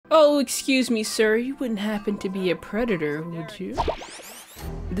Oh, excuse me, sir. You wouldn't happen to be a predator, would you?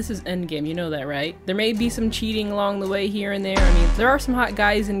 This is endgame, you know that, right? There may be some cheating along the way here and there. I mean, there are some hot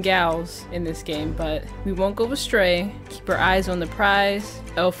guys and gals in this game, but we won't go astray. Keep our eyes on the prize.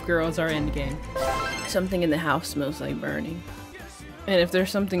 Elf girls are endgame. Something in the house smells like burning. And if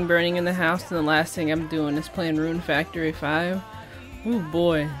there's something burning in the house, then the last thing I'm doing is playing Rune Factory 5. Oh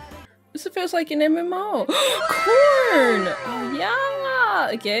boy. This feels like an MMO. Corn! Oh yeah!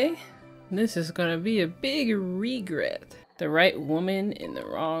 Okay. This is gonna be a big regret. The right woman in the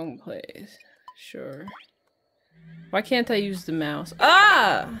wrong place. Sure. Why can't I use the mouse?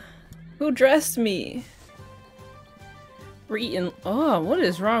 Ah! Who dressed me? We're eating. Oh, what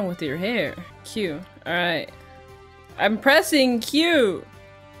is wrong with your hair? Q. Alright. I'm pressing Q!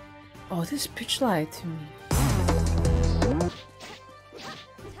 Oh, this bitch lied to me.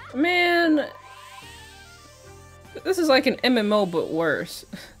 Man. This is like an MMO but worse.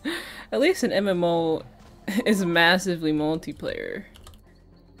 At least an MMO is massively multiplayer.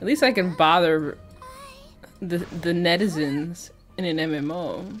 At least I can bother the netizens in an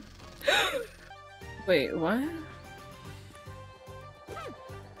MMO. Wait, what?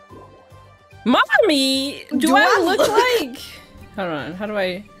 Mommy! Do I look like? Hold on, how do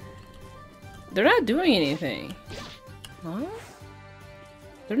I? They're not doing anything. Huh?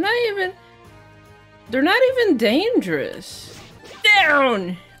 They're not even dangerous.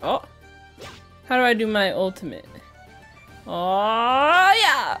 Down! Oh. How do I do my ultimate? Oh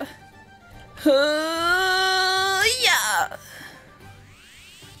yeah! Yeah!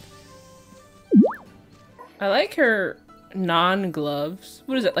 I like her non-gloves.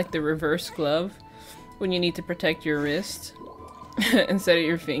 What is it, like the reverse glove? When you need to protect your wrist instead of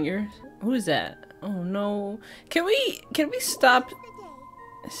your fingers. Who is that? Oh no. Can we stop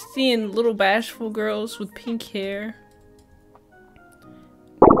seeing little bashful girls with pink hair?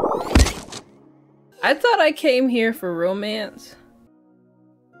 I thought I came here for romance.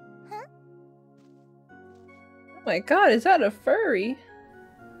 Huh? Oh my god, is that a furry?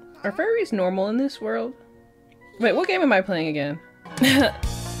 Are furries normal in this world? Wait, what game am I playing again?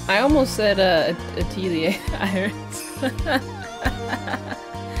 I almost said Atelier Irons.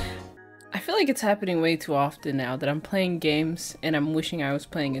 I feel like it's happening way too often now that I'm playing games and I'm wishing I was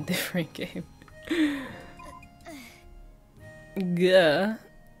playing a different game. Gah.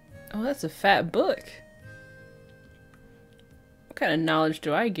 Oh, that's a fat book. What kind of knowledge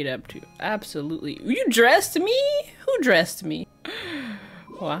do I get up to? Absolutely. You dressed me? Who dressed me?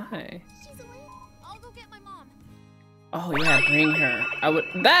 Why? I'll go get my mom. Oh yeah, bring her.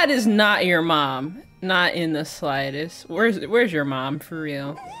 That is not your mom. Not in the slightest. Where's your mom for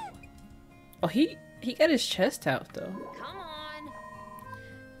real? Oh, he got his chest out though. Come on.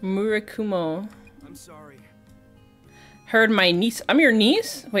 Murakumo. I'm sorry. Heard my niece. I'm your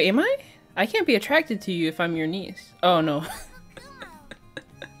niece? Wait, am I? I can't be attracted to you if I'm your niece. Oh no.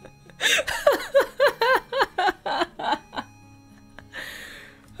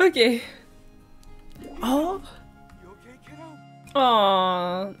 Okay. Oh. You okay, kiddo?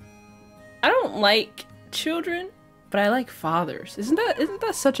 Aww. I don't like children, but I like fathers. Isn't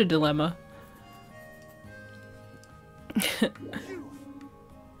that such a dilemma?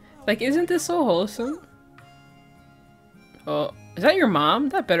 Like, isn't this so wholesome? Oh, is that your mom?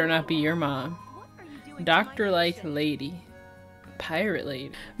 That better not be your mom. Doctor-like lady. Pirate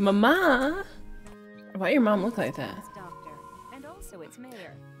lady. Mama! Why your mom look like that? And also its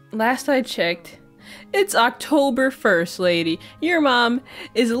mayor. Last I checked, it's October 1st, lady. Your mom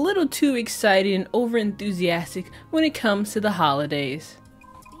is a little too excited and over-enthusiastic when it comes to the holidays.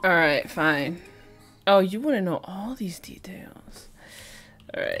 Alright, fine. Oh, you want to know all these details.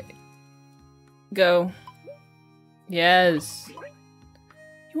 Alright. Go. Yes.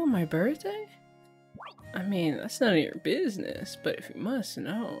 You want my birthday? I mean, that's none of your business, but if you must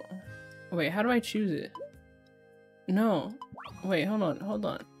know. Wait, how do I choose it? No. Wait, hold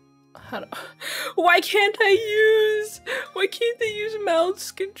on. Why can't I use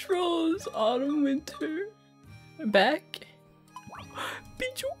mouse controls? Autumn, winter. Back.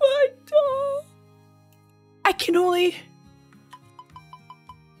 Beach white. I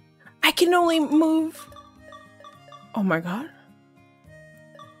can only move. Oh my god.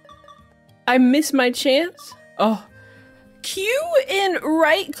 I missed my chance. Oh. Q and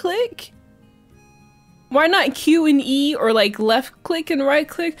right click? Why not Q and E or like left click and right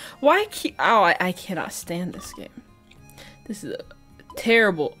click? Why Q? Oh, I cannot stand this game. This is a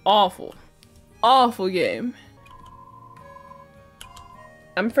terrible, awful game.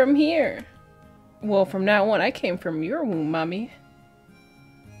 I'm from here. Well, from now on, I came from your womb, mommy.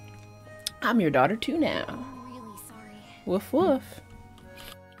 I'm your daughter too now. I'm really sorry. Woof woof.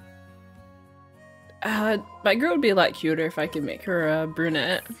 My girl would be a lot cuter if I could make her a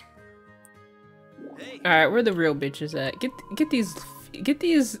brunette. Alright, where the real bitches at? Get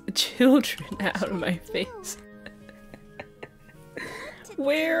these children out of my face.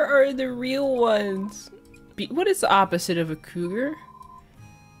 Where are the real ones? What is the opposite of a cougar?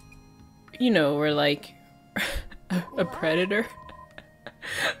 You know, we're like a predator.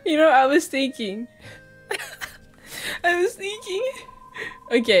 You know, I was thinking.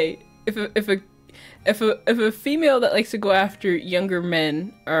 Okay, if a female that likes to go after younger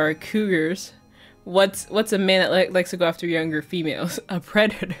men are cougars, what's a man that likes to go after younger females? A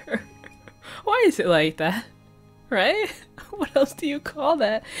predator. Why is it like that? Right? What else do you call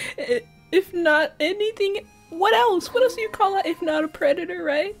that? If not anything, what else? What else do you call that if not a predator,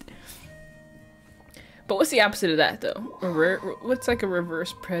 right? But what's the opposite of that though? What's like a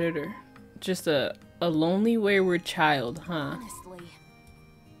reverse predator? Just a lonely wayward child, huh? Honestly.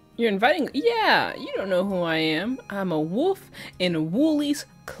 You're inviting— yeah, you don't know who I am. I'm a wolf in Woolie's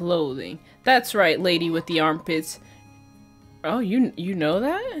clothing. That's right, lady with the armpits. Oh, you know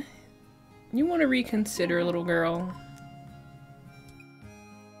that? You want to reconsider, little girl?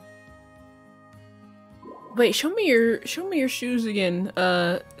 Wait, show me your shoes again,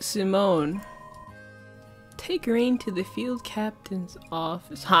 Simone. Take Rune to the field captain's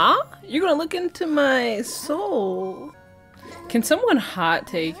office. Huh? You're gonna look into my soul. Can someone hot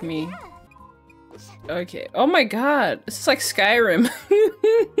take me? Okay. Oh my god. This is like Skyrim.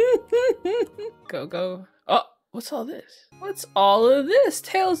 Go. Oh, what's all this? What's all of this?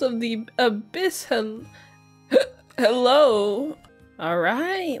 Tales of the Abyss. Hello.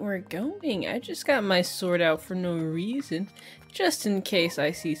 Alright, we're going. I just got my sword out for no reason. Just in case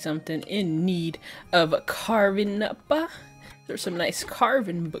I see something in need of carving up. There's some nice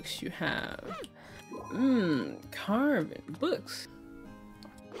carving books you have. Carving books.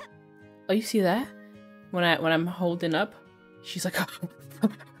 Oh, you see that? When I'm holding up, she's like,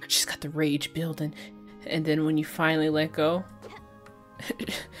 she's got the rage building. And then when you finally let go,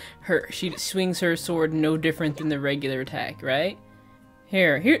 she swings her sword no different than the regular attack, right?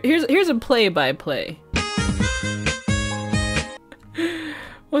 Here's a play-by-play.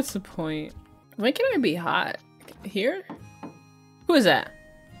 What's the point? When can I be hot? Here? Who is that?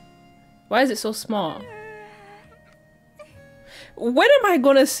 Why is it so small? When am I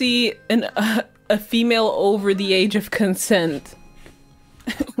gonna see a female over the age of consent?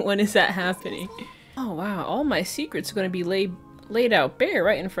 When is that happening? Oh wow, all my secrets are gonna be laid out bare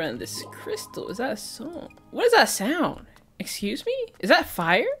right in front of this crystal. Is that so? What is that sound? Excuse me? Is that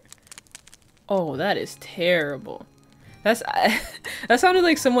fire? Oh, that is terrible. That sounded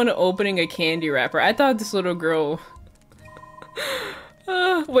like someone opening a candy wrapper. I thought this little girl...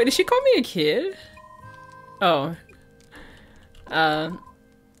 wait, did she call me a kid? Oh.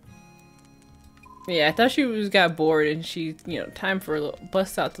 Yeah, I thought she got bored and she, you know, time for a little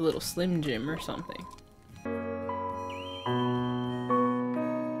bust out the little Slim Jim or something.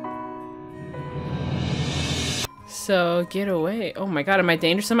 So, get away. Oh my god, am I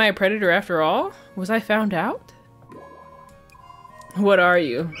dangerous? Am I a predator after all? Was I found out? What are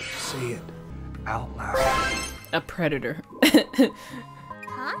you? Say it out loud. A predator. Huh?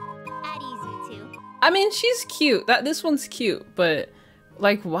 At easy too. I mean, she's cute. This one's cute, but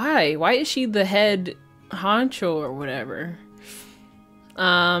like, why? Why is she the head honcho or whatever?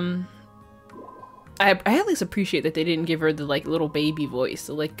 I at least appreciate that they didn't give her the like little baby voice,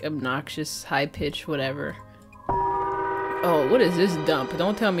 the like obnoxious high pitch whatever. Oh, what is this dump?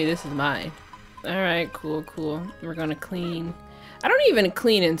 Don't tell me this is mine. All right, cool. We're gonna clean. I don't even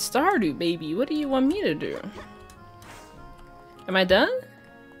clean in Stardew, baby. What do you want me to do? Am I done?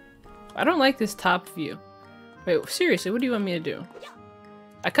 I don't like this top view. Wait, seriously, what do you want me to do?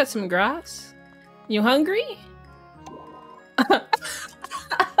 I cut some grass? You hungry?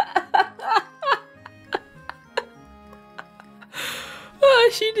 Oh,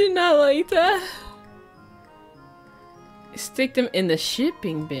 she did not like that. Stick them in the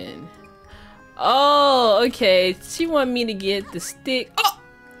shipping bin. Oh, okay. She want me to get the stick. Oh!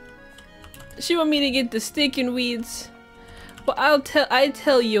 She want me to get the stick and weeds. Well, I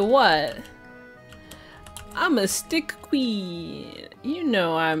tell you what. I'm a stick queen. You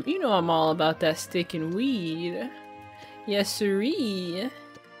know I'm all about that stick and weed. Yes, siree.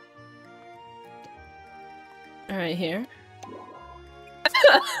 All right, here.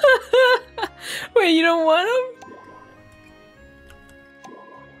 Wait, you don't want them?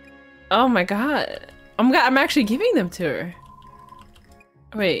 Oh my god. I'm actually giving them to her.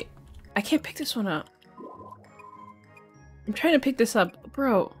 Wait, I can't pick this one up. I'm trying to pick this up.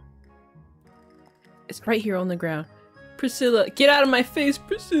 Bro. It's right here on the ground. Priscilla, get out of my face,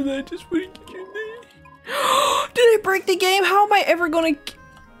 Priscilla. I just want to get your name. Did I break the game? How am I ever gonna...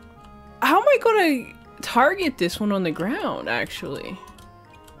 How am I gonna target this one on the ground, actually?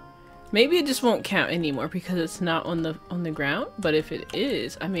 Maybe it just won't count anymore because it's not on the ground. But if it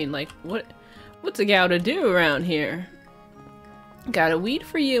is, I mean, like, what's a gal to do around here? Got a weed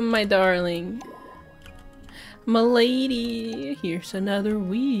for you, my darling. My lady, here's another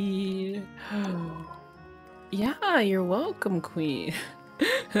weed. Yeah, you're welcome, queen.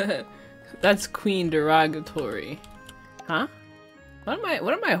 That's queen derogatory. Huh? What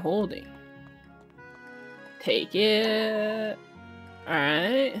am I holding? Take it.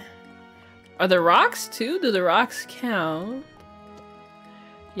 Alright. Are the rocks too? Do the rocks count?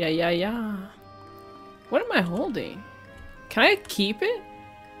 Yeah. What am I holding? Can I keep it?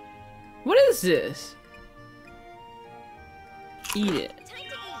 What is this? Eat it.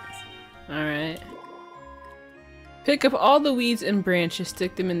 Alright. Pick up all the weeds and branches,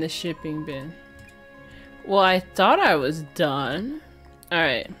 stick them in the shipping bin. Well, I thought I was done.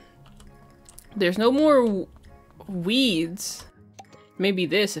 Alright. There's no more weeds. Maybe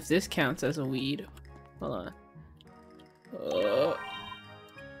this, if this counts as a weed. Hold on. Oh.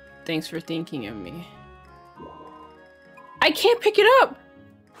 Thanks for thinking of me. I can't pick it up!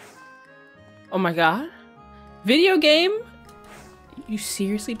 Oh my god. Video game? You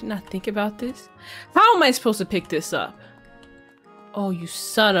seriously did not think about this? How am I supposed to pick this up? Oh, you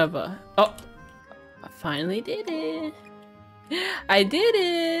son of a... Oh! I finally did it. I did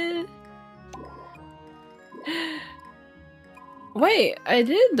it! Wait, I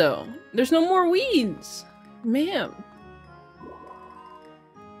did though. There's no more weeds. Ma'am.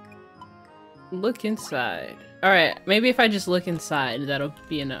 Look inside. Alright, maybe if I just look inside, that'll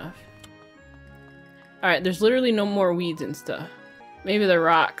be enough. Alright, there's literally no more weeds and stuff. Maybe the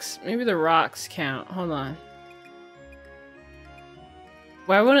rocks. Maybe the rocks count. Hold on.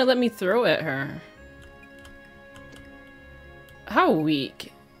 Why wouldn't it let me throw at her? How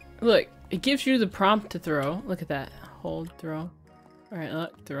weak. Look, it gives you the prompt to throw. Look at that. Hold, throw. Alright,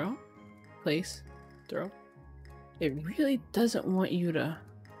 look, throw. Place. Throw. It really doesn't want you to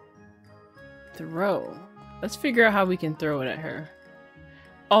throw. Let's figure out how we can throw it at her.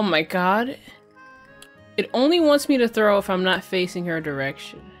 Oh my god. It only wants me to throw if I'm not facing her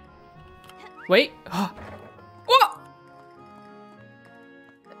direction. Wait. Whoa!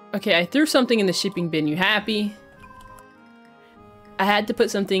 Okay, I threw something in the shipping bin. You happy? I had to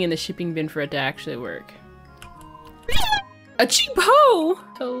put something in the shipping bin for it to actually work. A cheap hoe!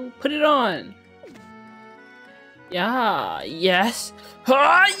 So, put it on. Yeah, yes.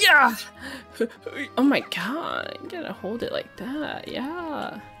 Ah, yeah! Oh my god, you gotta hold it like that,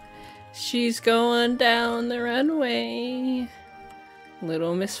 yeah. She's going down the runway.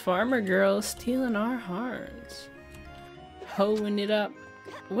 Little Miss Farmer Girl stealing our hearts. Hoeing it up.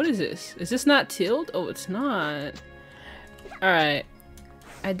 What is this? Is this not tilled? Oh, it's not. Alright.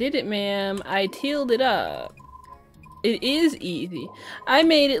 I did it, ma'am. I tilled it up. It is easy. I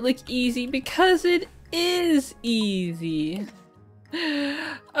made it look easy because it is easy.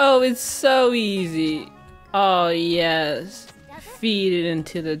 Oh, it's so easy. Oh, yes. Feed it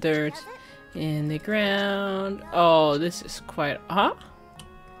into the dirt in the ground. Oh, this is quite... Huh?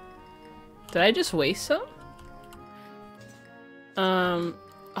 Did I just waste some?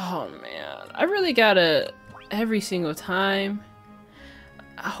 Oh man. I really gotta... Every single time...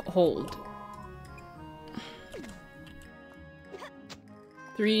 Hold.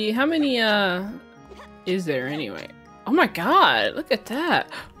 3... How many, is there anyway? Oh my god! Look at that!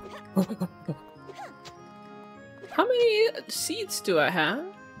 How many seeds do I have?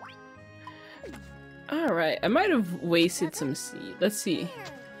 Alright, I might have wasted some seed. Let's see.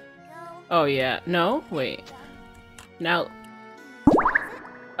 Oh yeah, no? Wait. Now...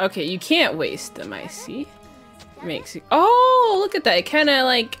 Okay, you can't waste them, I see. Makes it... Oh, look at that! It kinda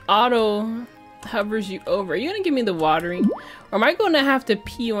like auto hovers you over. Are you gonna give me the watering? Or am I gonna have to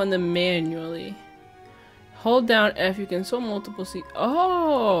pee on them manually? Hold down F, you can sow multiple seeds.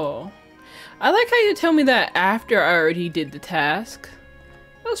 Oh! I like how you tell me that after I already did the task.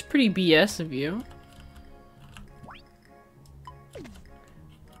 That was pretty BS of you.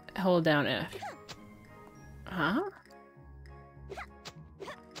 Hold down F. Huh?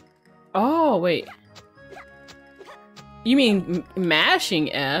 Oh, wait. You mean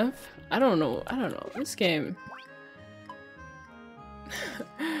mashing F? I don't know. This game.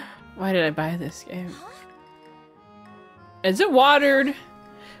 Why did I buy this game? Is it watered?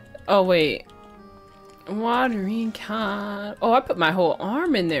 Oh, wait. Watering can. Oh, I put my whole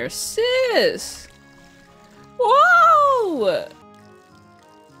arm in there. Sis! Whoa!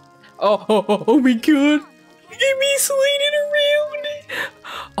 Oh my god. Look at me sliding around.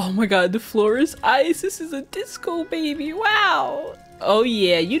 Oh my god, the floor is ice. This is a disco baby. Wow. Oh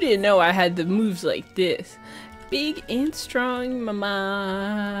yeah, you didn't know I had the moves like this. Big and strong,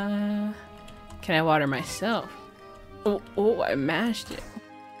 mama. Can I water myself? Oh, I mashed it.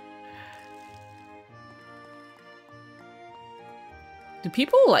 Do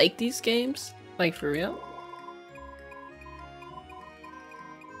people like these games? Like, for real?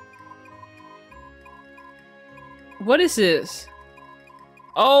 What is this?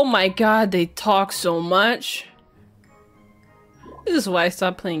 Oh my god, they talk so much. This is why I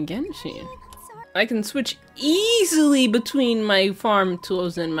stopped playing Genshin. I can switch easily between my farm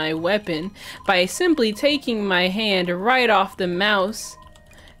tools and my weapon by simply taking my hand right off the mouse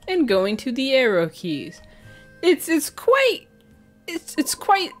and going to the arrow keys. It's quite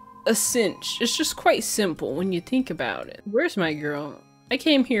a cinch. It's just quite simple when you think about it. Where's my girl? I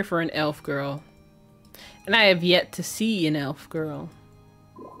came here for an elf girl. And I have yet to see an elf girl.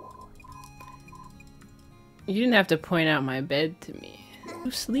 You didn't have to point out my bed to me.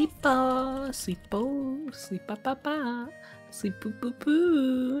 Sleepa, sleepo, sleepa papa, sleep poo poo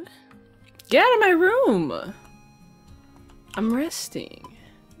poo. Get out of my room! I'm resting.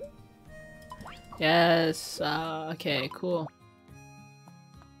 Yes, okay, cool.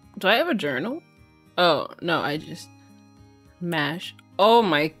 Do I have a journal? Oh, no, I just mash. Oh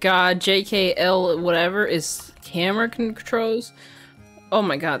my god, JKL whatever is camera controls. Oh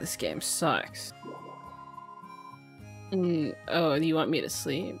my god, this game sucks. Oh, do you want me to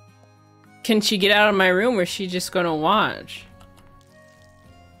sleep? Can she get out of my room or is she just gonna watch?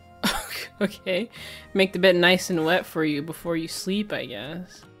 Okay, make the bed nice and wet for you before you sleep, I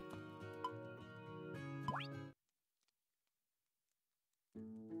guess.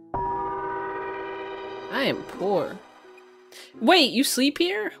 I am poor. Wait, you sleep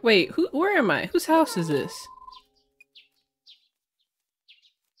here? Wait, where am I? Whose house is this?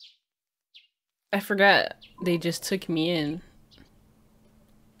 I forgot they just took me in.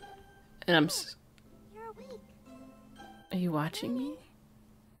 And I'm You're awake. Are you watching me?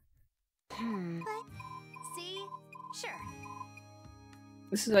 See? Sure.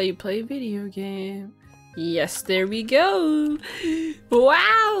 This is how you play a video game. Yes, there we go.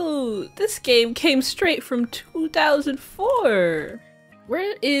 Wow! This game came straight from 2004.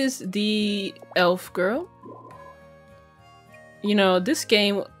 Where is the elf girl? You know, this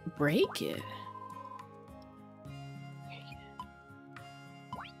game, break it.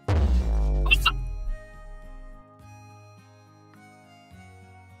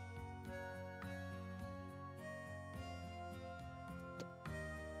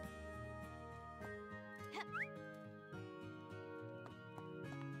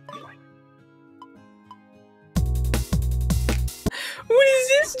 What is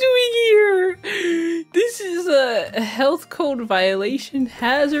this doing here? This is a health code violation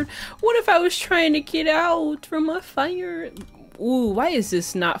hazard. What if I was trying to get out from a fire? Ooh, why is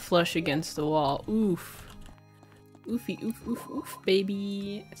this not flush against the wall? Oof. Oofy, oof, oof, oof,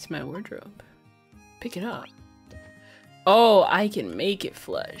 baby. It's my wardrobe. Pick it up. Oh, I can make it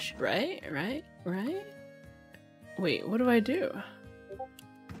flush. Right? Wait, what do I do?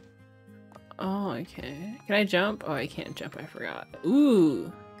 Oh, okay. Can I jump? Oh, I can't jump. I forgot.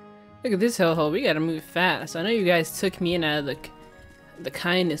 Ooh. Look at this hellhole. We gotta move fast. I know you guys took me in out of the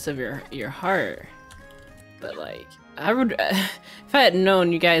kindness of your heart. But, like, I would... if I had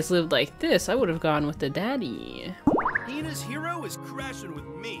known you guys lived like this, I would have gone with the daddy. Hina's hero is crashing with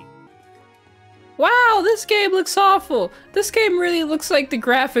me. Wow, this game looks awful. This game really looks like the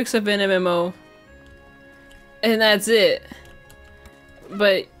graphics of an MMO. And that's it.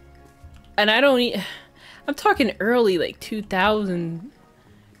 But... and I don't I'm talking early, like 2000,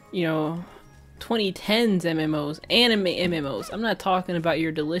 you know, 2010s MMOs, anime MMOs. I'm not talking about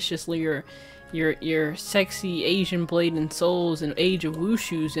your deliciously, your sexy Asian Blade and Souls and Age of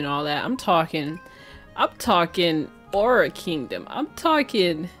Wushus and all that. I'm talking Aura Kingdom. I'm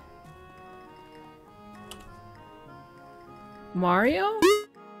talking Mario?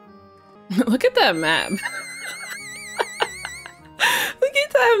 Look at that map. Look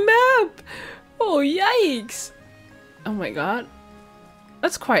at that map! Oh, yikes! Oh my god.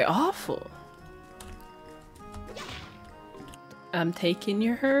 That's quite awful. I'm taking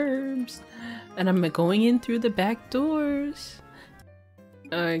your herbs. And I'm going in through the back doors.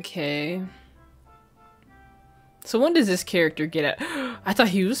 Okay. So when does this character get out? I thought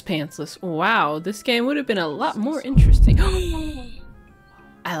he was pantsless. Wow, this game would have been a lot more interesting.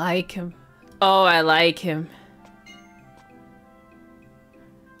 I like him. Oh, I like him.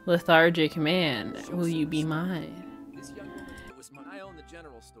 Lethargic man, will you be mine?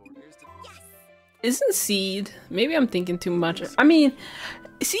 Isn't Seed? Maybe I'm thinking too much. I mean,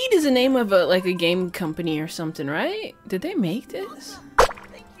 Seed is the name of a like a game company or something, right? Did they make this?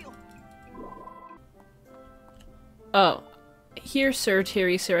 Oh, here, sir,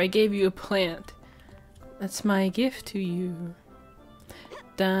 Terry, sir. I gave you a plant. That's my gift to you.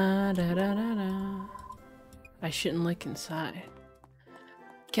 Da da da da da. I shouldn't look inside.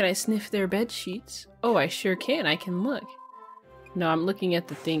 Can I sniff their bed sheets? Oh, I sure can. I can look. No, I'm looking at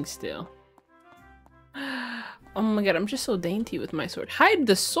the thing still. Oh my god, I'm just so dainty with my sword. Hide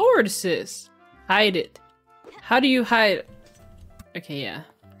the sword, sis! Hide it. How do you hide? Okay, yeah.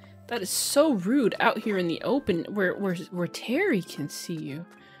 That is so rude out here in the open where Terry can see you.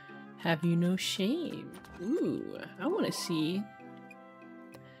 Have you no shame? Ooh, I want to see.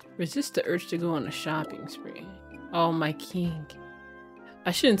 Resist the urge to go on a shopping spree. Oh, my king.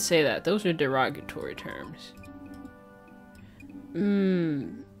 I shouldn't say that. Those are derogatory terms.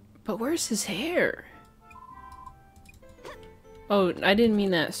 But where's his hair? Oh, I didn't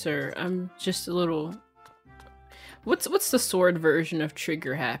mean that, sir. I'm just a little... What's the sword version of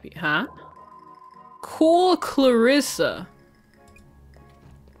trigger happy, huh? Cool Clarissa.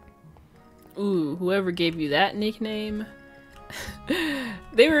 Ooh, whoever gave you that nickname.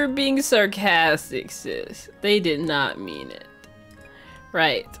 They were being sarcastic, sis. They did not mean it.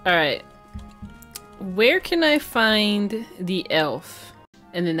 Right, alright. Where can I find the elf?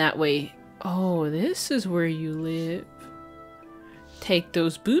 And then that way... Oh, this is where you live. Take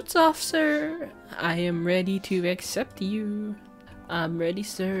those boots off, sir. I am ready to accept you. I'm ready,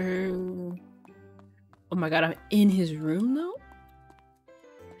 sir. Oh my god, I'm in his room though?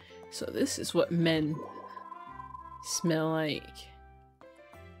 So this is what men smell like.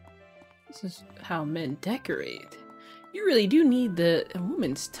 This is how men decorate. You really do need a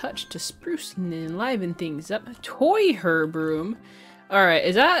woman's touch to spruce and enliven things up. Toy herb room? Alright,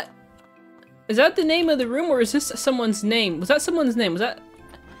 is that the name of the room, or is this someone's name? Was that someone's name?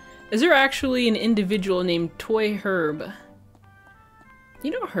 Is there actually an individual named Toy Herb?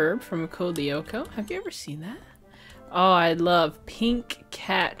 You know Herb from Code Lyoko? Have you ever seen that? Oh, I love Pink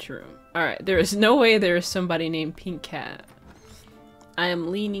Cat room. Alright, there is no way there is somebody named Pink Cat. I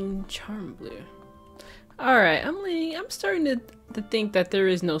am leaning Charm Blue. Alright, I'm starting to think that there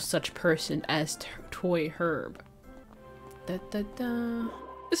is no such person as Toy Herb. Da da da.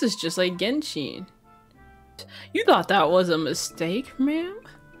 This is just like Genshin. You thought that was a mistake, ma'am?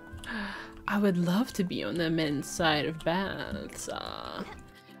 I would love to be on the men's side of baths.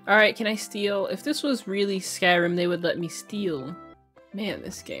 Alright, can I steal? If this was really Skyrim, they would let me steal. Man,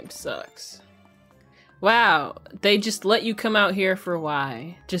 this game sucks. Wow, they just let you come out here for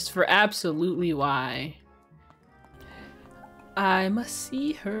why? Just for absolutely why? I must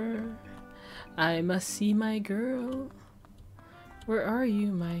see her. I must see my girl. Where are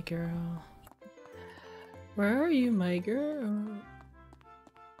you, my girl? Where are you, my girl?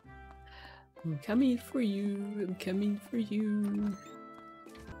 I'm coming for you. I'm coming for you.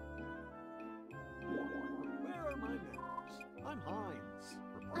 Where are my manners? I'm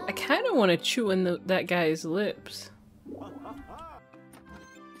Heinz. I kind of want to chew in that guy's lips.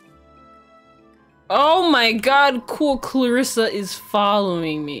 Oh my god, cool Clarissa is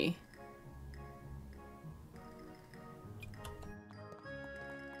following me.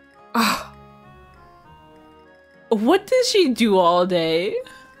 Oh. What does she do all day?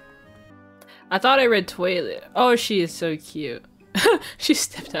 I thought I read toilet. Oh, she is so cute. She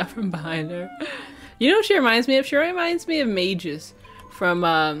stepped out from behind her. You know what she reminds me of? She reminds me of Mages from,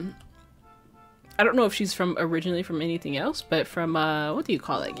 I don't know if she's from originally from anything else, but from, what do you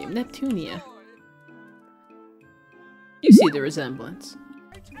call that game? Neptunia. You see the resemblance.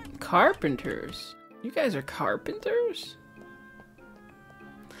 Carpenters. You guys are carpenters?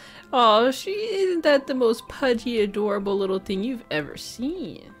 Oh, isn't that the most pudgy, adorable little thing you've ever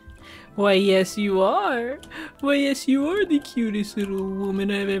seen? Why, yes, you are. Why, yes, you are the cutest little woman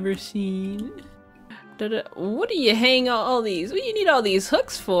I've ever seen. What do you hang all these? What do you need all these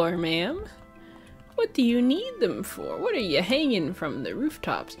hooks for, ma'am? What do you need them for? What are you hanging from the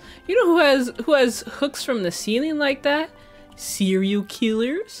rooftops? You know who has hooks from the ceiling like that? Serial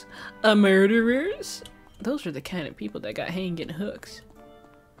killers? Murderers? Those are the kind of people that got hanging hooks.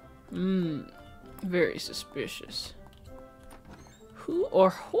 Very suspicious. Who or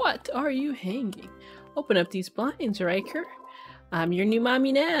what are you hanging? Open up these blinds, Ryker. I'm your new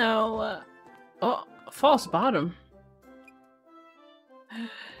mommy now. Oh, false bottom.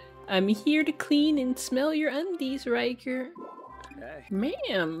 I'm here to clean and smell your undies, Ryker. Hey.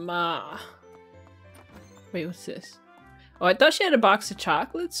 Ma'am, wait, what's this? Oh, I thought she had a box of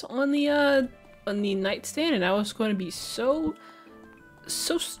chocolates on the nightstand, and I was going to be so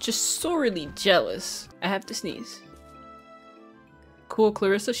just sorely jealous. I have to sneeze. Cool,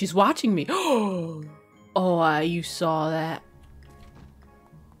 Clarissa. She's watching me. Oh, you saw that.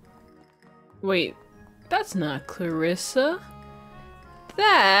 Wait, that's not Clarissa.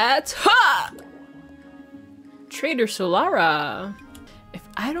 That's ha! Trader Solara. If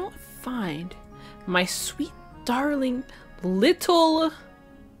I don't find my sweet darling little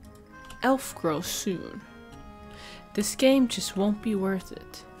elf girl soon, this game just won't be worth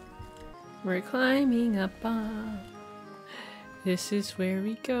it. We're climbing up on. This is where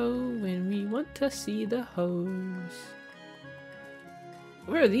we go when we want to see the hose.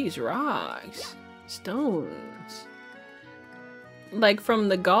 Where are these rocks? Stones. Like from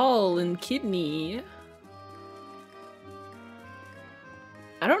the gall and kidney.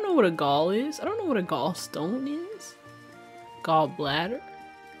 I don't know what a gall is. I don't know what a gallstone is. Gallbladder.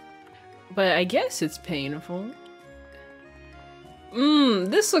 But I guess it's painful.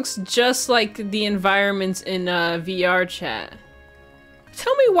 This looks just like the environments in VR chat.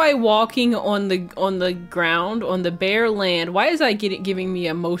 Tell me why walking on the ground, on the bare land, why is that giving me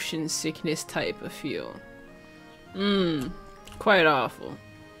a motion sickness type of feel? Quite awful.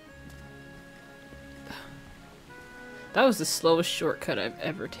 That was the slowest shortcut I've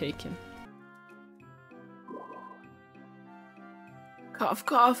ever taken. Cough,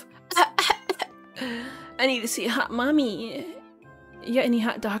 cough. I need to see a hot mommy. You got any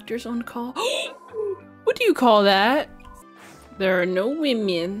hot doctors on call? What do you call that? There are no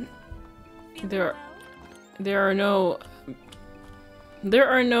women. There are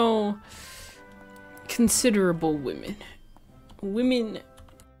no considerable women. Women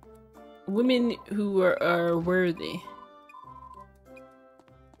who are worthy.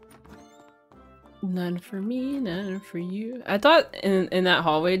 None for me, none for you. I thought in that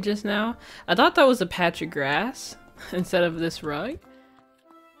hallway just now, I thought that was a patch of grass instead of this rug.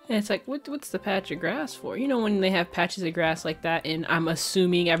 And it's like, what's the patch of grass for? You know when they have patches of grass like that, and I'm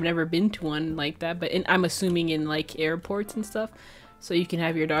assuming, I've never been to one like that, but I'm assuming in like airports and stuff, so you can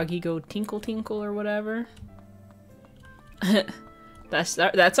have your doggy go tinkle tinkle or whatever. That's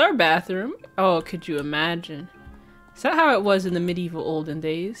our bathroom. Oh, could you imagine? Is that how it was in the medieval olden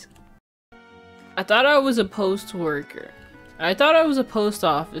days? I thought I was a post worker. I thought I was a post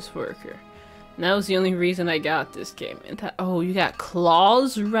office worker. And that was the only reason I got this game. And oh, you got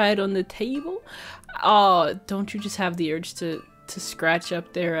claws right on the table? Oh, don't you just have the urge to scratch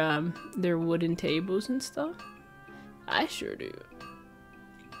up their wooden tables and stuff? I sure do.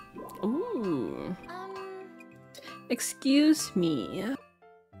 Ooh. Excuse me.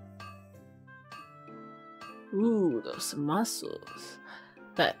 Ooh, those muscles.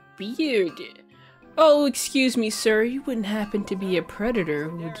 That beard. Oh, excuse me, sir. You wouldn't happen to be a predator,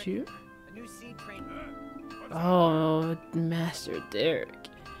 would you? Oh, Master Derek.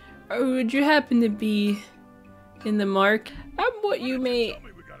 Or would you happen to be in the mark? I'm what you may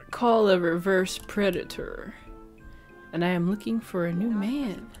call a reverse predator. And I am looking for a new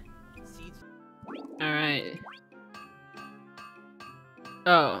man. Alright.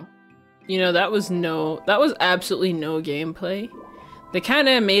 Oh. You know, that was absolutely no gameplay. They kind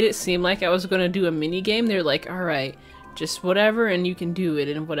of made it seem like I was gonna do a mini game. They're like, alright, just whatever and you can do it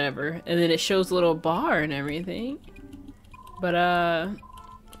and whatever. And then it shows a little bar and everything. But,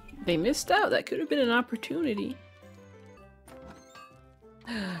 they missed out. That could have been an opportunity.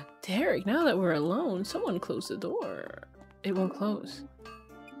 Derek, now that we're alone, someone close the door. It won't close.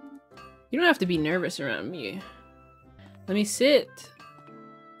 You don't have to be nervous around me. Let me sit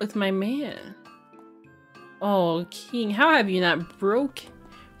with my man. Oh, King, how have you not broken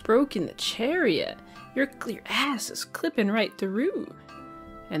the chariot? Your ass is clipping right through.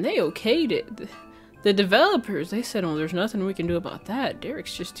 And they okayed it. The developers, they said, oh, there's nothing we can do about that.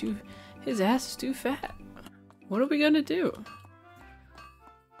 Derek's just his ass is too fat. What are we gonna do?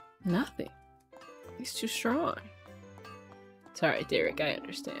 Nothing. He's too strong. It's alright, Derek, I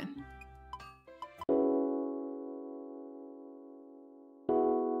understand.